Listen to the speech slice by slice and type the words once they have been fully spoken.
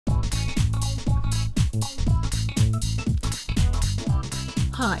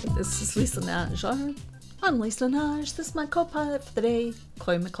Hi, this is Lisa Nage. I'm Lisa Nage. This is my co-pilot for the day,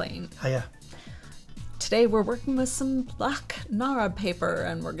 Chloe McLean. Hiya. Today we're working with some black Nara paper,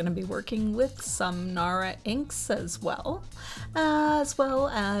 and we're going to be working with some Nara inks as well as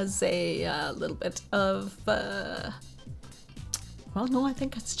a little bit of, well, no, I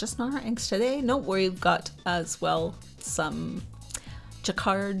think it's just Nara inks today. No, we've got as well some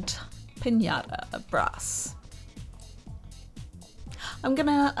Jacquard Pinata brass. I'm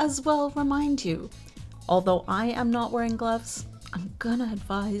gonna as well remind you, although I am not wearing gloves, I'm gonna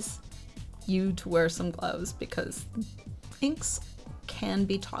advise you to wear some gloves because inks can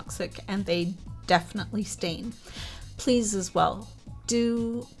be toxic and they definitely stain. Please as well,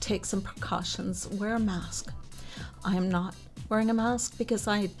 do take some precautions, wear a mask. I am not wearing a mask because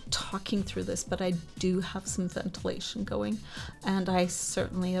I'm talking through this, but I do have some ventilation going, and I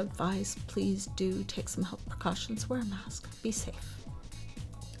certainly advise, please do take some health precautions, wear a mask, be safe.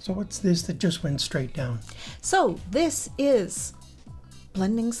 So what's this that just went straight down? So this is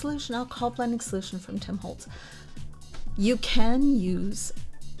blending solution, alcohol blending solution from Tim Holtz. You can use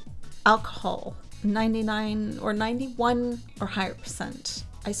alcohol, 99 or 91 or higher percent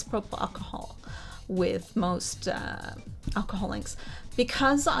isopropyl alcohol with most alcohol inks.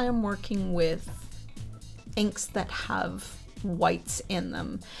 Because I am working with inks that have whites in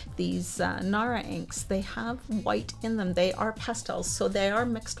them, these Nara inks, they have white in them. They are pastels, so they are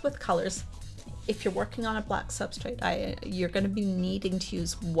mixed with colors. If you're working on a black substrate, you're going to be needing to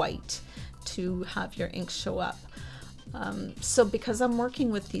use white to have your ink show up. So because I'm working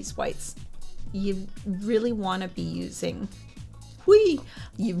with these whites, you really want to be using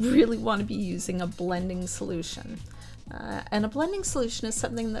a blending solution. And a blending solution is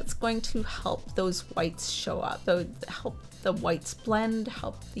something that's going to help those whites show up, help the whites blend,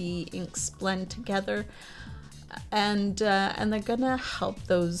 help the inks blend together, and they're gonna help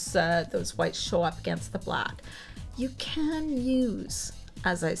those whites show up against the black. You can use,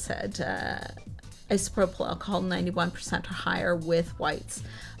 as I said, isopropyl alcohol 91% or higher with whites.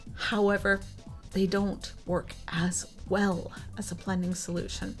 However, they don't work as well as a blending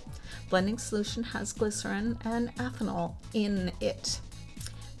solution. Blending solution has glycerin and ethanol in it,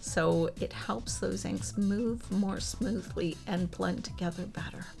 so it helps those inks move more smoothly and blend together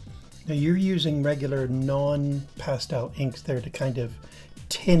better. Now you're using regular non-pastel inks there to kind of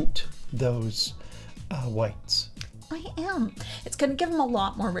tint those whites. I am. It's going to give them a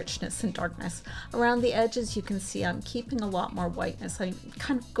lot more richness and darkness. Around the edges you can see I'm keeping a lot more whiteness. I'm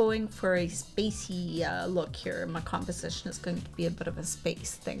kind of going for a spacey look here. My composition is going to be a bit of a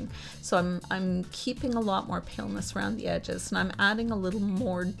space thing. So I'm keeping a lot more paleness around the edges, and I'm adding a little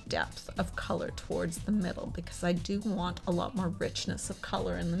more depth of color towards the middle because I do want a lot more richness of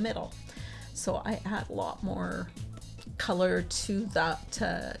color in the middle. So I add a lot more color to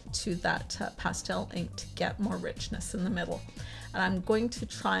that pastel ink to get more richness in the middle, and I'm going to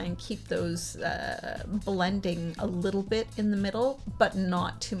try and keep those blending a little bit in the middle but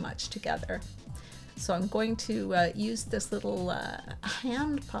not too much together. So I'm going to use this little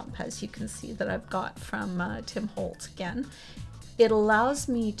hand pump, as you can see, that I've got from Tim Holtz again. It allows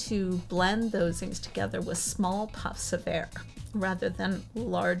me to blend those inks together with small puffs of air rather than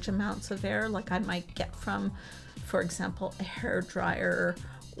large amounts of air like I might get from, for example, a hair dryer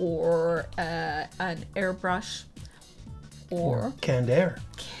or an airbrush or canned air.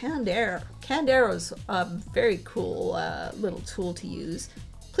 Canned air. Canned air is a very cool little tool to use.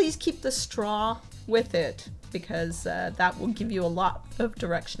 Please keep the straw with it because that will give you a lot of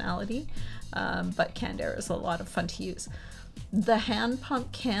directionality, but canned air is a lot of fun to use. The hand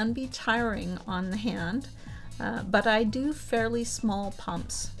pump can be tiring on the hand, but I do fairly small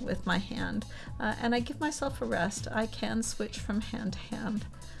pumps with my hand, and I give myself a rest. I can switch from hand to hand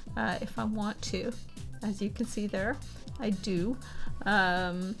if I want to. As you can see there, I do.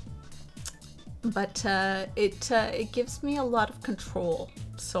 But it gives me a lot of control,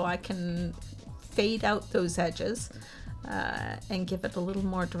 so I can fade out those edges and give it a little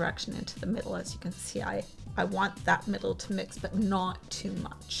more direction into the middle. As you can see, I want that middle to mix, but not too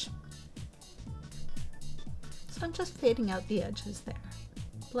much. So I'm just fading out the edges there,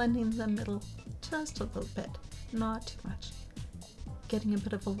 blending the middle just a little bit, not too much, getting a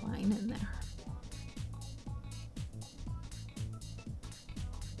bit of a line in there.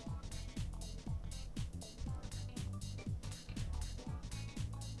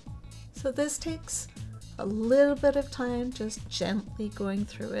 So this takes a little bit of time, just gently going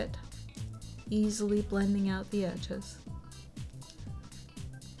through it, easily blending out the edges.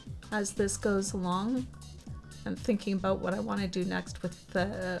 As this goes along, I'm thinking about what I want to do next with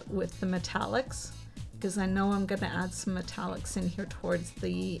the metallics, because I know I'm going to add some metallics in here towards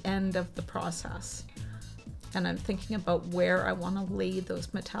the end of the process. And I'm thinking about where I want to lay those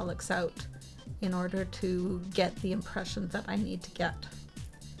metallics out in order to get the impression that I need to get.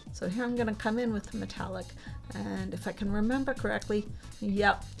 So here I'm going to come in with the metallic, and if I can remember correctly,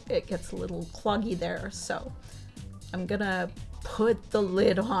 yep, it gets a little cloggy there. So I'm going to put the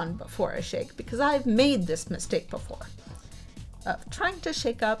lid on before I shake, because I've made this mistake before of trying to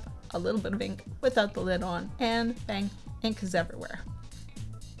shake up a little bit of ink without the lid on, and bang, ink is everywhere.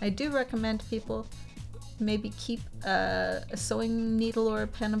 I do recommend people maybe keep a sewing needle or a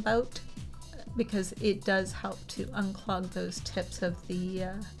pen about, because it does help to unclog those tips of the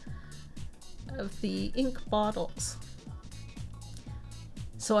ink bottles.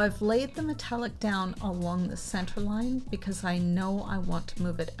 So I've laid the metallic down along the center line because I know I want to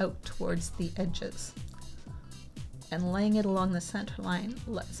move it out towards the edges. And laying it along the center line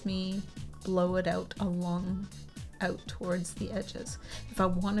lets me blow it out towards the edges. If I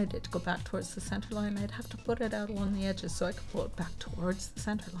wanted it to go back towards the center line, I'd have to put it out along the edges so I could blow it back towards the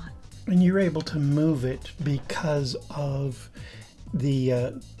center line. And you're able to move it because of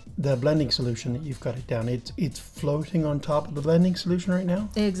the blending solution that you've got it down. It's floating on top of the blending solution right now?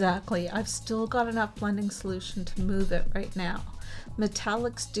 Exactly. I've still got enough blending solution to move it right now.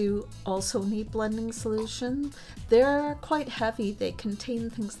 Metallics do also need blending solution. They're quite heavy. They contain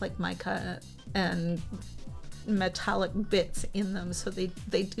things like mica and metallic bits in them, so they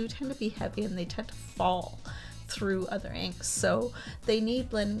do tend to be heavy, and they tend to fall through other inks. So they need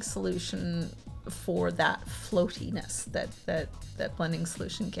blending solution for that floatiness that blending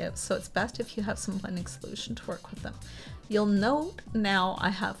solution gives. So it's best if you have some blending solution to work with them. You'll note now I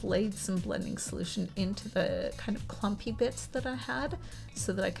have laid some blending solution into the kind of clumpy bits that I had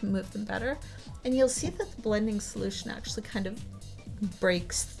so that I can move them better. And you'll see that the blending solution actually kind of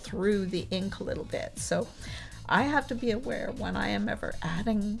breaks through the ink a little bit. So I have to be aware when I am ever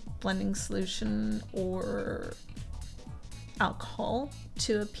adding blending solution or alcohol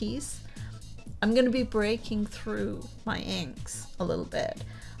to a piece, I'm going to be breaking through my inks a little bit.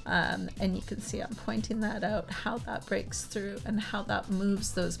 And you can see I'm pointing that out, how that breaks through and how that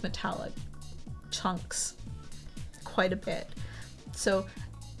moves those metallic chunks quite a bit. So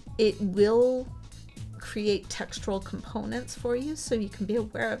it will create textural components for you, so you can be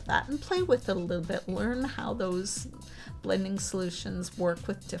aware of that and play with it a little bit. Learn how those blending solutions work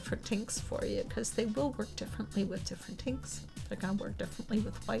with different inks for you, because they will work differently with different inks. They're going to work differently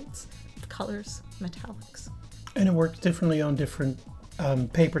with whites, colors, metallics. And it works differently on different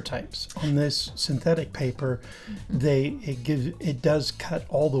paper types. On this synthetic paper, it does cut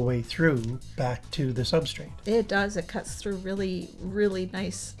all the way through back to the substrate. It does. It cuts through really, really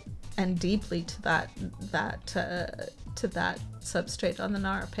nice and deeply to that substrate on the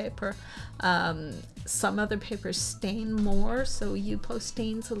Nara paper. Some other papers stain more, so Yupo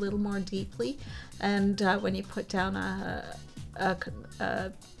stains a little more deeply, and when you put down a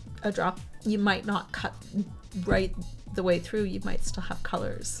drop, you might not cut right the way through. You might still have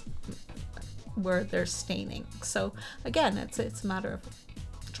colors where they're staining. So again, it's a matter of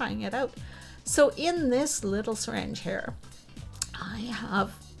trying it out. So in this little syringe here, I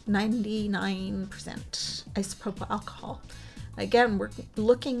have 99% isopropyl alcohol. Again, we're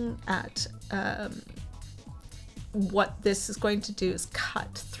looking at what this is going to do is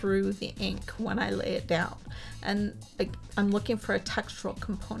cut through the ink when I lay it down. And I'm looking for a textural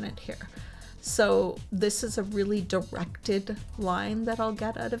component here. So this is a really directed line that I'll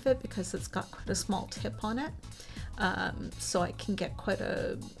get out of it because it's got quite a small tip on it. So I can get quite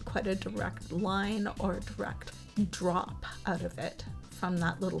a direct line or a direct drop out of it from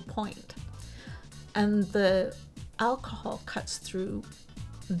that little point. And the alcohol cuts through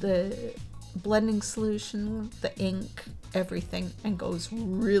the blending solution, the ink, everything, and goes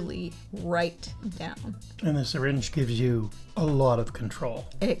really right down. And the syringe gives you a lot of control.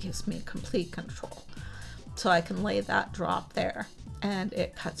 It gives me complete control. So I can lay that drop there and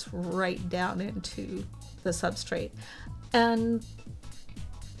it cuts right down into the substrate. And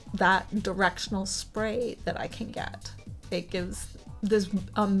that directional spray that I can get, it gives this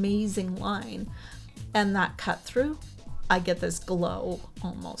amazing line, and that cut through, I get this glow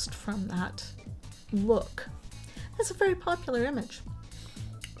almost from that look. It's a very popular image.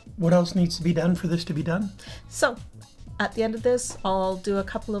 What else needs to be done for this to be done? So at the end of this, I'll do a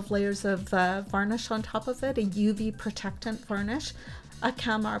couple of layers of varnish on top of it, a UV protectant varnish, a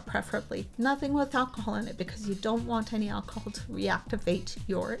Camar preferably. Nothing with alcohol in it because you don't want any alcohol to reactivate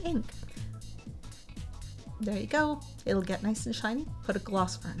your ink. There you go. It'll get nice and shiny. Put a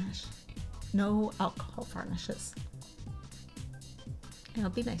gloss varnish. No alcohol varnishes.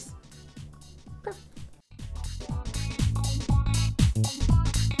 It'll be nice. Perfect.